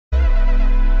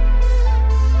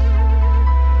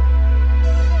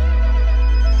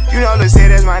Akala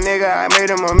said that's my nigga, I made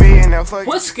him a millionaire.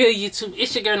 What's good, YouTube?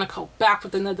 It's your girl Nicole back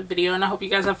with another video, and I hope you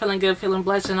guys are feeling good, feeling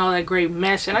blessed, and all that great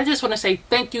mess. And I just want to say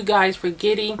thank you guys for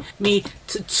getting me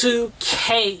to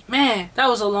 2K. Man, that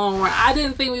was a long run. I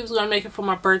didn't think we was gonna make it for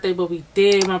my birthday, but we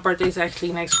did. My birthday's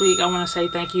actually next week. I want to say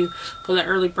thank you for the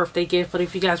early birthday gift. But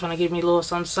if you guys want to give me a little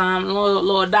something,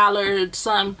 little dollar or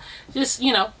something, just,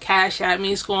 you know, cash at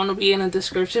me. It's going to be in the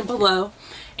description below.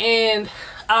 And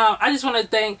I just want to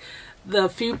thank the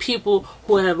few people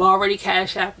who have already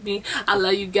cashed out me. I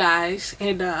love you guys.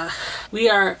 And we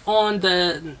are on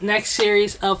the next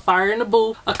series of Fire in the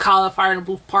Booth, Akala Fire in the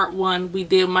Booth Part 1. We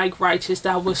did Mike Righteous.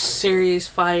 That was serious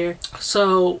fire.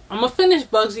 So I'm gonna finish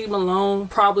Bugsy Malone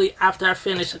probably after I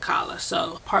finish Akala.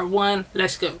 So Part 1,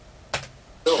 let's go.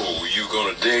 Oh, you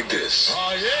gonna dig this?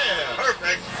 Oh yeah,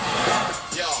 perfect.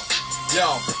 Yo.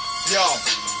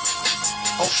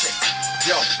 Okay,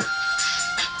 yo.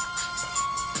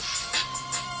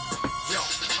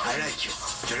 I like you.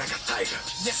 You're like a tiger.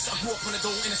 Yes, I grew up on a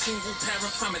dole in a single parent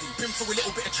family. Been through a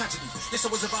little bit of tragedy. Yes, I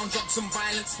was around drugs and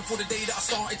violence before the day that I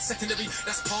started secondary.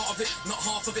 That's part of it, not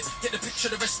half of it. Get the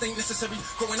picture, the rest ain't necessary.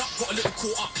 Growing up, got a little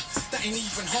caught up. That ain't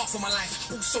even half of my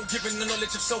life. Also given the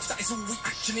knowledge of self, that is all we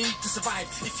actually need to survive.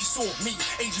 If you saw me,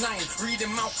 age 9,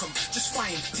 reading Malcolm, just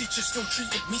fine. Teachers still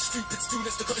treated me stupid.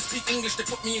 Students that couldn't speak English, they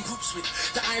put me in groups with.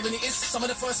 The irony is, some of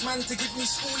the first man to give me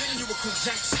schooling, you were called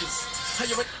gangsters.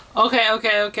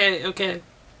 Okay.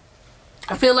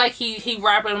 I feel like he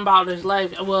rapping about his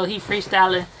life. Well, he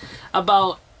freestyling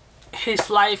about his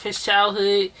life, his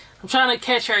childhood. I'm trying to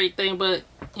catch everything, but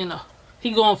you know,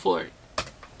 he going for it.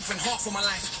 Even half of my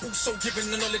life, also given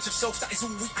the knowledge of self, that is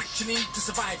all we actually need to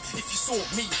survive. If you saw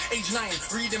me, age 9,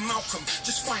 reading Malcolm,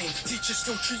 just fine. Teachers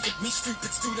still treated me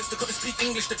stupid. Students that couldn't speak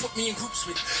English, they put me in groups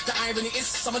with. The irony is,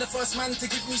 some of the first man to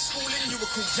give me schooling, you were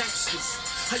called gangsters.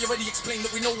 I already explained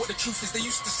that we know what the truth is. They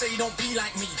used to say don't be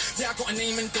like me. Yeah, I got a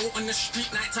name and dough on the street.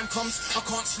 Nighttime comes, I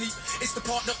can't sleep. It's the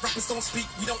part that rappers don't speak.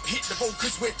 We don't hit the road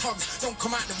cause we're thugs. Don't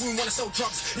come out the room, wanna sell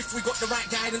drugs. If we got the right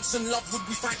guidance and love, would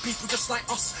we fight people just like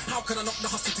us? How can I knock the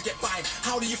hustle to get by?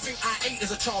 How do you think I ate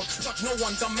as a child? Judge no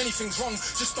one, done many things wrong.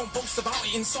 Just don't boast about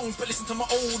it in songs, but listen to my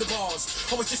older bars.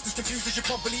 I was just as confused as you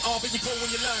probably are, but you grow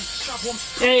when you learn. Travel on.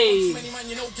 Hey. One too many man,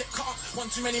 you know, get caught.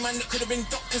 One too many man that could have been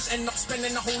doctors, end up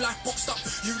spending the whole life boxed up.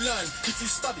 You learn if you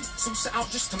study, some set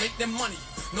out just to make them money.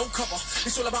 No cover,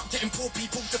 it's all about getting poor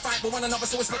people to fight with one another.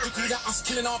 So it's logical that us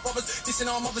killing our brothers,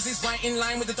 dissing our mothers is right in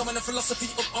line with the dominant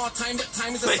philosophy of our time. But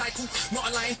time is a cycle,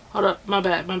 not a line. Hold up, my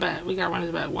bad. We gotta run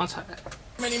this back one time.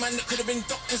 Many men that could have been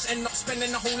doctors end up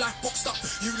spending the whole life boxed up.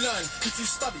 You learn if you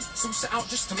study, some set out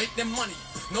just to make them money.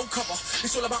 No cover,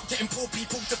 it's all about getting poor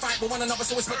people to fight with one another.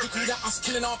 So it's logical that us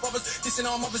killing our brothers, dissing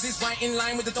our mothers is right in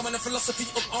line with the dominant philosophy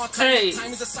of our time. Hey.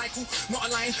 Time is a cycle, not a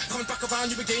line. Coming back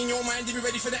around, you regain your mind. You be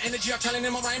ready for the energy I challenge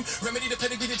in my rhyme. Remedy the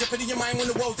pedigree, the jeopardy of your mind when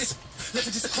the world is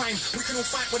leverage is a crime. We can all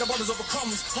fight with our brothers over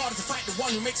crumbs. Harder to fight the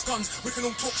one who makes guns. We can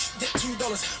all talk shit, get $2.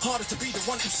 Harder to be the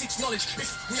one who seeks knowledge.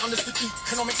 If we understood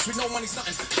economics with no money's nothing,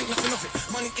 think nothing of it.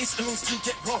 Money is a means to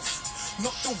get wealth,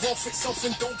 not the wealth itself.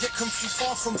 And don't get confused,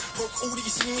 far from broke. All that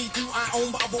you see me do I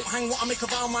own, but I won't hang what I make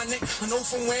around my neck. I know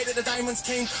from where that the diamonds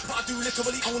came, but I do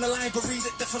literally own a library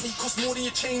that definitely costs more than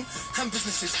your chain. And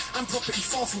businesses and property,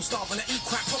 far from starving. I eat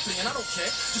quite properly and I don't care,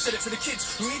 just said it for the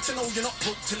kids. You need to know you're not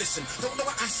broke to listen. Don't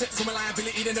know an asset from a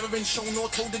liability, they've never been shown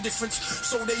or told the difference. So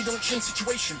they don't change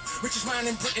situation. Richest man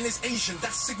in Britain is Asian,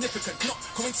 that's significant, not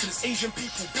coincidence. Asian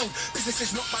people build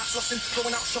businesses not by flossing,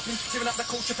 going out shopping, giving up the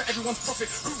culture for everyone's profit.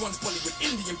 Who runs Bollywood?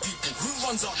 Indian people. Who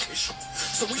runs our ish?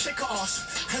 So we shake our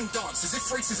ass and dance as if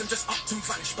racism just up and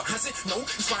vanished. But has it? No,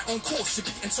 it's right on course to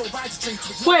be, and so ride the train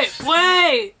to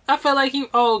Wait, I feel like you.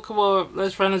 Oh, come on,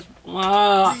 let's run this.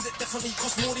 That definitely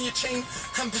costs more than your chain.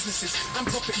 And businesses and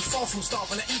property, far from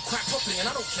starving. I eat quite properly and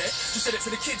I don't care, just said it for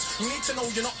the kids. You need to know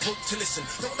you're not broke to listen.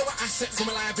 Don't know an asset from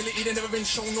a liability, they've never been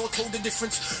shown or told the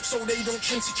difference. So they don't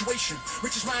change situation.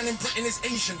 Richest man in Britain is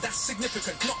Asian, that's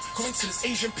significant, not coincidence.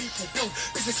 Asian people build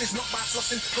businesses not by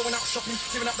flossing, going out shopping,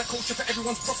 giving up the culture for everyone's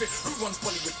profit. Who runs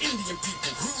Bollywood? Indian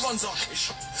people. Who runs our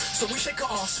ish? So we shake our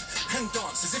ass and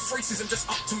dance as if racism just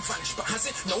up and vanished. But has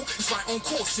it? No, it's right on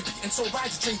course to be, and so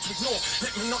ride the train to ignore.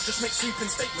 Let me not just make sweeping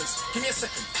statements. Give me a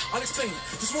second, I'll explain it.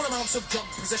 For small amounts of drug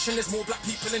possession, there's more black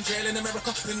people in jail in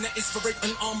America than there is for rape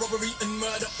and armed robbery and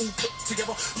murder all put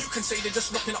together. You can say they're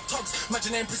just locking up thugs.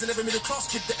 Imagine they're in prison, every middle class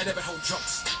kid that had ever held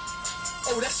drugs.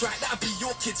 Oh, that's right, that'll be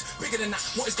your kids. Bigger than that,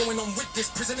 what is going on with this?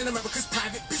 Prison in America's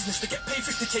private business. They get paid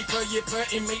 50k per year per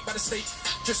inmate by the state.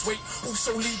 Just wait,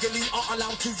 also legally are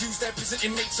allowed to use their prison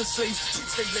inmates as slaves. Cheap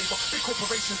slave labor, big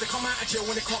corporations, they come out of jail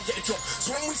when they can't get a job.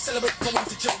 So when we celebrate going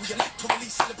to jail, we are literally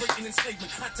celebrating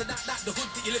enslavement. Add to that, the hood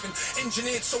that you live in.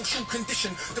 Engineered social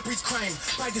condition that breeds crime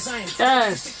by design.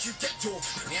 Yes. You get your,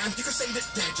 and you can say that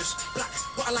they're just black,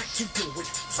 but I like to deal with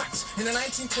facts. In the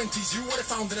 1920s, you would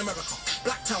have found in America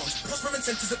black towns, prospering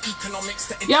centers of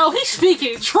economics. Yo, he's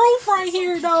speaking truth right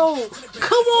here, though.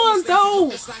 Come on,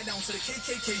 though. Slide down to the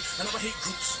KKK and other hate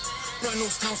groups. Burn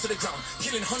those towns to the ground,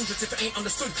 killing hundreds if it ain't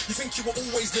understood. You think you were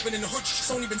always living in the hood?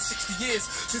 It's only been 60 years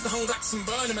since the hung blacks and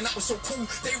burn them, and that was so cool.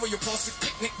 They were your plastic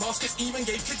picnic baskets, even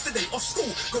gave kids the day off school.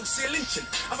 Go see a lynching,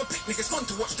 have a picnic, it's fun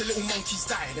to watch the little monkeys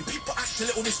die. And people act a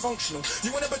little dysfunctional. You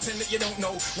wanna pretend that you don't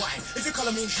know why? If your color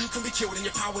means you can be killed and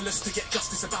you're powerless to get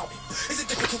justice about it, is it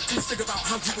difficult to figure out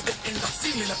how you would then end up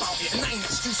feeling about it? And that ain't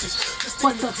excuses. Just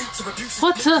What the?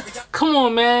 What the? Come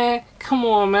on, man. Come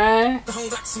on, man. The hung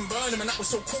blacks and burn them, and that was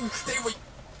so cool. They were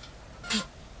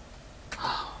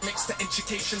mixed the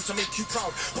education to make you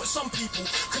proud. But some people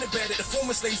couldn't bear that the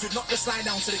former slaves would not just slide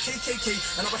down to the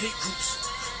KKK and other hate groups.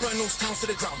 Burn those towns to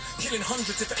the ground, killing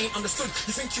hundreds if it ain't understood.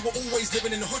 You think you were always living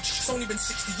in the hood? It's only been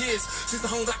 60 years since the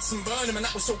hung blacks and burn them, and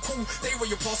that was so cool. They were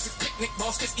your plastic picnic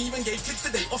baskets, even gave kids the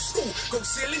day off school. Go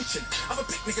see a lynching, have a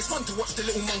picnic, it's fun to watch the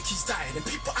little monkeys die. And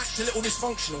people act a little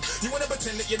dysfunctional. You wanna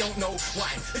pretend that you don't know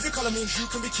why? If your color means you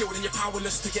can be killed and you're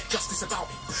powerless to get justice about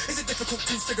it, is it difficult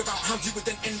to figure out how you would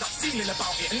then end up feeling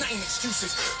about it? And that ain't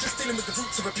excuses, just dealing with the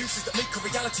roots of abuses that make a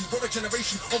reality. We're a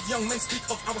generation of young men speak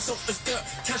of ourselves as dirt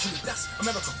casually. That's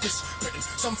America, this Britain.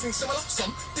 Something similar,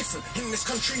 some different. In this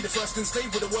country, the first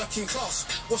enslaved were the working class.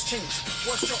 What's changed?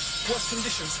 Worse jobs, worse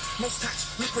conditions, most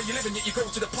tax. Look where you live and yet you go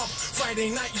to the pub. Friday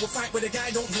night you will fight with a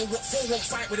guy, don't know what for, won't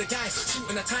fight with a guy.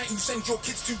 Shooting a tight, you send your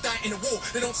kids to die in a war.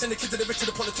 They don't send the kids to the rich or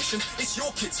the politician, it's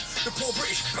your kids. The poor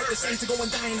British, but the same to go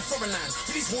and die in a foreign land.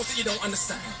 For these wars that you don't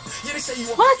understand. Yeah, they say you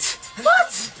are What?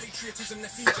 What? Patriotism, their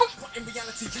future. But in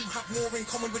reality, you have more in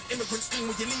common with immigrants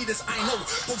than with your leaders. I know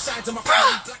both sides of my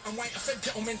family, black and white, a fed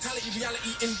ghetto mentality,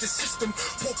 reality in this system.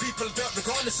 Poor people dirt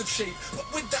regardless of shade. But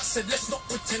with that said, let's not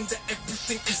pretend that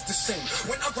everything is the same.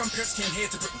 When our grandparents came here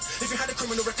to Britain, if you had a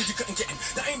criminal record, you couldn't get in.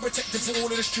 That ain't protected from all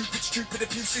of the stupid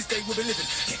abuses they will be living.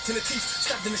 Kicked in the teeth,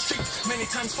 stabbed in the street, many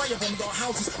times firebombed our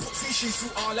houses, put feces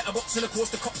through our letterbox, and of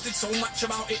course the cops did so much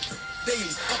about it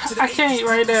daily. Up to the I can't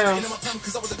right now.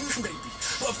 Because I was a douche baby.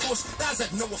 But of course, that has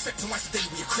had no effect on why today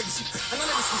we are crazy. And none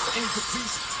of this was for any good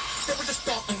reason. They were just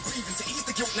dark and grieving to ease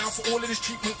the guilt now for all of this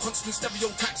treatment, constant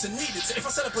stereotypes are needed. So if I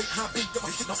celebrate how big that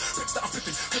my hit now, bricks that I'm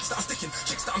flipping, clips that I'm sticking,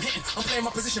 chicks that I'm hitting, I'm playing my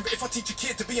position. But if I teach a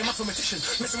kid to be a mathematician,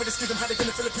 messing with the schism, how they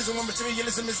gonna fill a prison when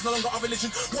materialism is no longer our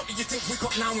religion? What do you think we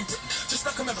got now in Britain? Just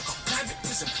like America, private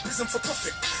prison for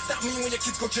profit. That mean when your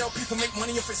kids go jail, people make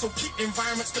money off it. So keep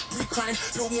environments that breed crime,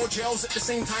 build more jails at the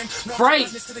same time. Right.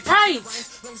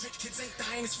 Long as rich kids ain't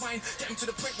dying, it's fine. Get them to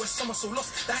the point where some are so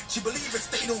lost they actually believe if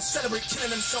they don't celebrate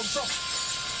killing themselves off.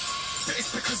 But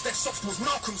it's because they're soft. Was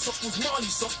Malcolm soft? Was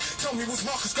Marley soft? Tell me, was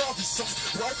Marcus Garvey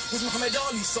soft? Well, was Muhammad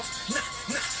Ali soft? Nah,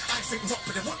 I think not,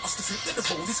 but they want us to think that the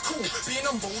bold is cool. Being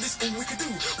unbold is all we could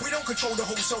do. We don't control the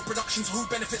wholesale production, so who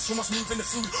benefits from us moving the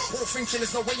food? Or thinking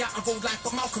there's no way out of old life,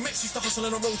 but Malcolm X used to hustle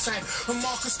on the roadside. And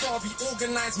Marcus Garvey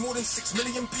organised more than 6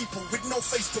 million people with no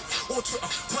Facebook or Twitter.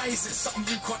 Why is it something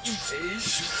you can't eat?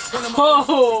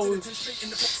 Oh,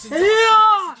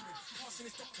 yeah.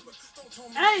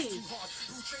 Hey.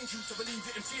 Who trained you to believe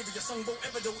it inferior? Sung Bo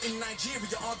Ebedo in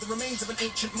Nigeria are the remains of an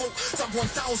ancient moat dug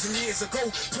 1,000 years ago.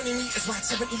 20 meters wide,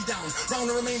 70 down. Round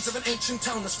the remains of an ancient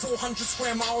town that's 400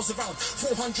 square miles around.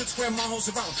 400 square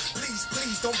miles around. Please,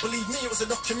 don't believe me. It was a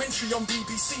documentary on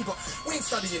BBC, but we ain't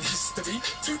studying history.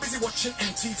 Too busy watching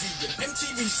MTV. And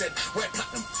MTV said, wear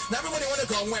platinum. Now everybody wanna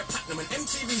go and wear platinum. And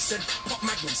MTV said, pop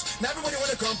magnums. Now everybody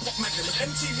wanna go and pop magnum.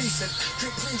 And MTV said,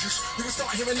 drink prune juice. You will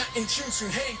start hearing that in tune soon.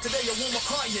 Hey, today I wore my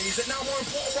Cartier. Is it now more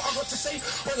important what I got to say?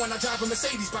 Oh, when I drive a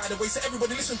Mercedes, by the way, so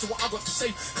everybody listen to what I got to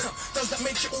say. Does that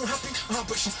make you all happy? But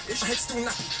my head's still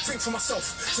nappy. Think for myself,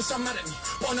 since I'm mad at me.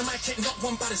 But on the mic, not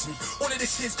one bothers me. All of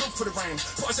this here's good for the rhymes.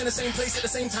 Put us in the same place at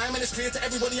the same time, and it's clear to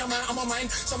everybody I'm out of my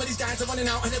mind. Some of these guys are running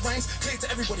out, and their rhymes clear to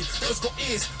everybody. Those got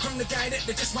ears. I'm the guy that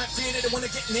they just might fear, that they wanna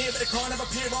get near, but they can't have a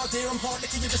peer all day. I'm hard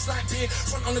liquor, you just like beer.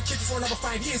 Front on the kid for another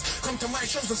 5 years. Come to my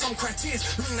shows and some criteria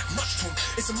mean that much to them.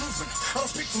 It's a movement. I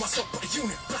don't speak for myself, but a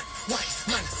unit. Black. white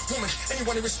man, woman,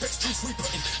 anyone who respects truth we put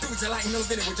in. Dudes are like no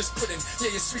dinner, we're just pudding. Yeah,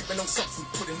 you're sweet but no substance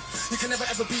pudding. You can never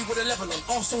ever be with a level on.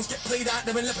 Our songs get played out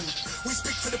there in Lebanon. We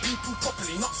speak for the people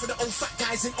properly, not for the old fat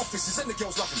guys in offices and the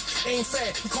girls loving. Ain't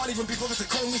fair, you can't even be bothered to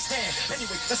comb his hair.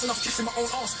 Anyway, that's enough kissing my own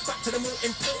ass. Back to the more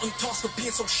important task of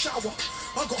being so shower.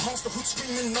 I got half the hood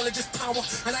screaming, knowledge is power.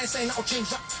 And I ain't saying that'll change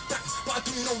that, but I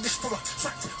do know this for a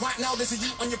fact. Right now there's a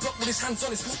youth on your block with his hands on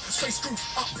his hoop, straight screwed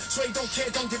up. So he don't care,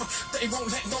 don't give a that he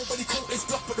won't let nobody call his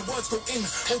bluff, but the words go in.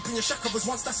 Open your shackles,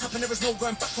 once that's happened there is no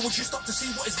going backwards. You stop to see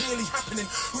what is really happening.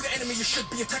 Who the enemy you should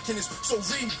be attacking is. So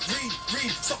read,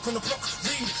 stuck on the block,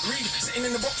 read, sitting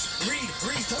in the box, read,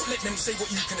 don't let them say what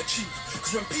you can achieve.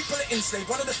 Cause when people are enslaved,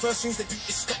 one of the first things they do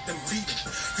is stop them reading.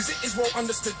 Cause it is well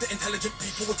understood that intelligent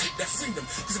people will take their freedom.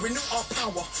 Cause if we knew our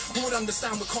power, we would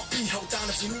understand we can't be held down.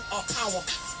 If we knew our power,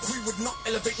 we would not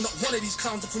elevate not one of these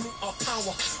clowns. If we knew our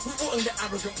power, we wouldn't get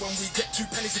arrogant when we get 2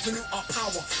 pennies. If we knew our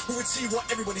power, we would see what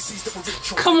everybody sees, that we're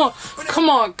rich. Come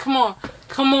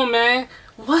on, man.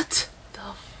 What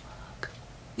the fuck?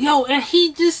 Yo, and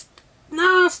he just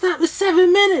non-stop. It's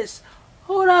 7 minutes.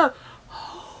 Hold up.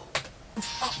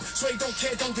 So he don't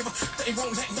care, don't give a that he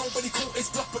won't let nobody call his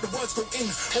bluff, but the words go in.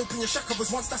 Open your shackles,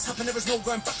 once that's happened there is no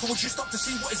going backwards. You stop to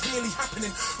see what is really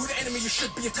happening. Who the enemy you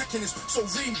should be attacking is. So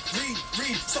read,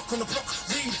 stuck on the block,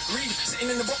 read, sitting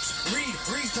in the box, read,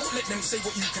 don't let them say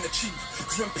what you can achieve.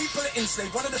 Cause when people are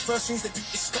enslaved, one of the first things they do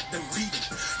is stop them reading.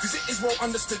 Cause it is well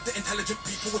understood that intelligent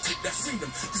people will take their freedom.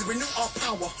 Cause if we knew our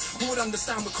power, we would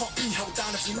understand we can't be held down.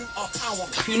 If we knew our power,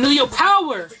 you knew your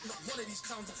power. One of these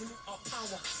clowns, if we knew our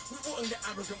power, we wouldn't get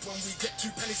arrogant when we get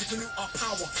 2 pennies. If we knew our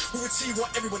power, we would see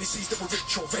what everybody sees, that we're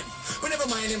rich already. Whenever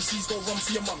my MCs go run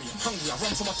for your mummy, I'm hungry, I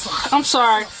run for my tummy.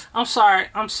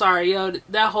 I'm sorry, yo,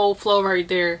 that whole flow right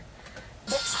there.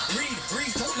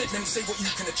 Read, don't let them say what you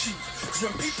can achieve. Cause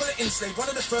when people are enslaved, one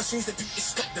of the first things they do is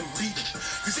stop them reading.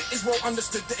 Cause it is well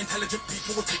understood that intelligent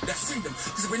people will take their freedom.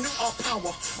 Cause if we knew our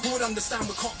power, we would understand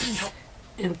we can't be held.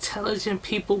 Intelligent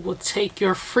people will take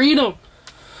your freedom.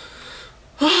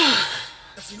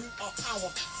 If we knew our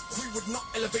power, we would not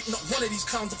elevate not one of these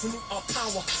clowns. If we knew our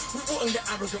power, we wouldn't get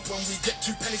arrogant when we get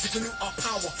 2 pennies. If we knew our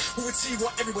power, we would see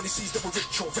what everybody sees, that we're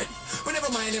rich already. Whenever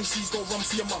my MCs go run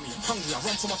for your mummy, I'm hungry, I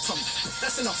run for my tummy.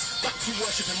 That's enough, back to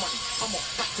worshipping money. I'm off,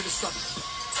 back to the study.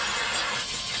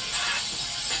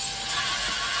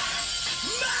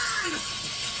 Man!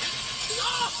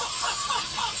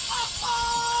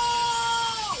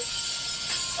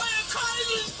 I am calling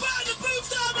you by the booth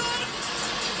down, man!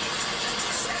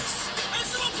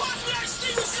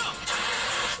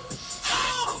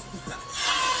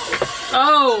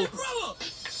 Oh!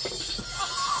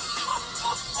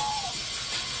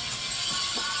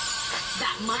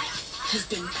 That mic has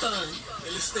been burned.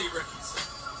 State records.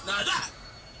 Now that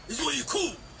is what you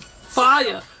call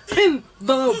fire in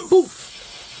the booth.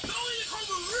 Not only they come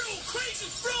with real crazy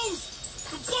flows,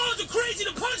 the bars are crazy,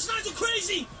 the punchlines are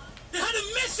crazy. They had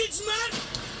a message, man.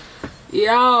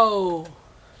 Yo.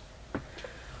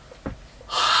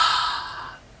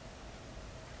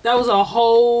 That was a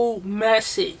whole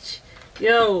message.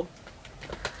 Yo.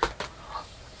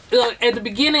 Look, at the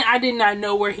beginning, I did not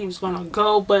know where he was going to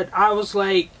go, but I was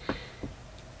like,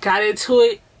 got into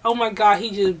it. Oh my God,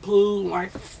 he just blew my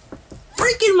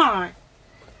freaking mind.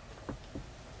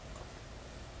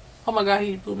 Oh my God,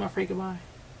 he blew my freaking mind.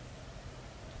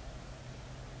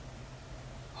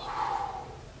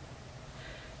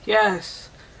 Yes.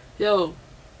 Yo,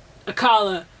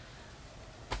 Akala.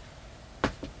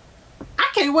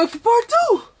 I can't wait for part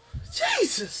 2.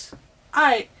 Jesus.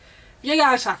 Alright. If you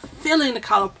guys are feeling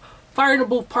Akala Fire in the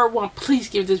Booth part 1, please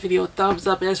give this video a thumbs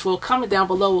up as well. Comment down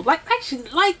below. Like,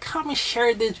 comment,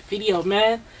 share this video,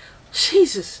 man.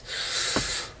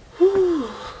 Jesus. Whew.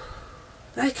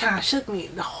 That kind of shook me.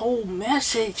 The whole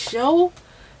message, yo.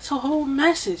 It's a whole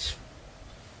message.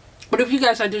 But if you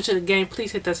guys are new to the game,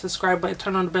 please hit that subscribe button,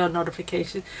 turn on the bell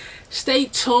notification. Stay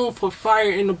tuned for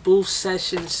Fire in the Booth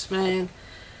sessions, man.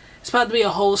 It's about to be a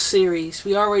whole series.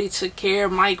 We already took care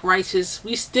of Mike Righteous.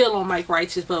 We still on Mike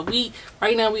Righteous, but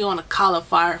right now we on Akala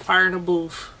Fire in the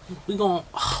Booth. We going,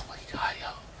 oh my God, yo.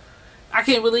 I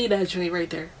can't believe that joint right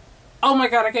there. Oh my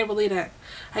God, I can't believe that.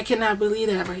 I cannot believe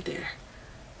that right there.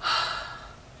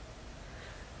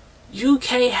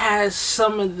 UK has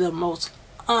some of the most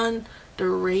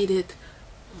underrated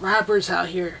rappers out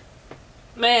here.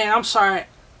 Man, I'm sorry.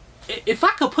 If I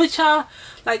could put y'all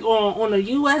like on a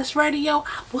US radio,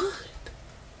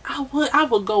 I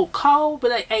would go cold, but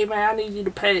like, hey man, I need you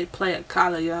to play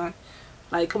Akala, young.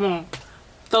 Like, come on,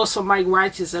 throw some Mike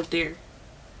Righteous up there.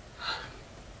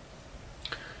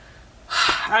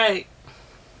 Alright.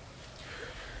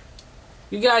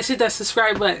 you guys hit that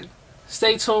subscribe button.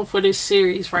 Stay tuned for this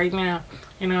series right now.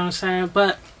 You know what I'm saying?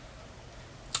 But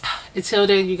until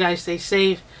then, you guys stay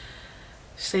safe,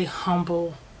 stay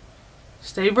humble,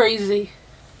 stay brazy.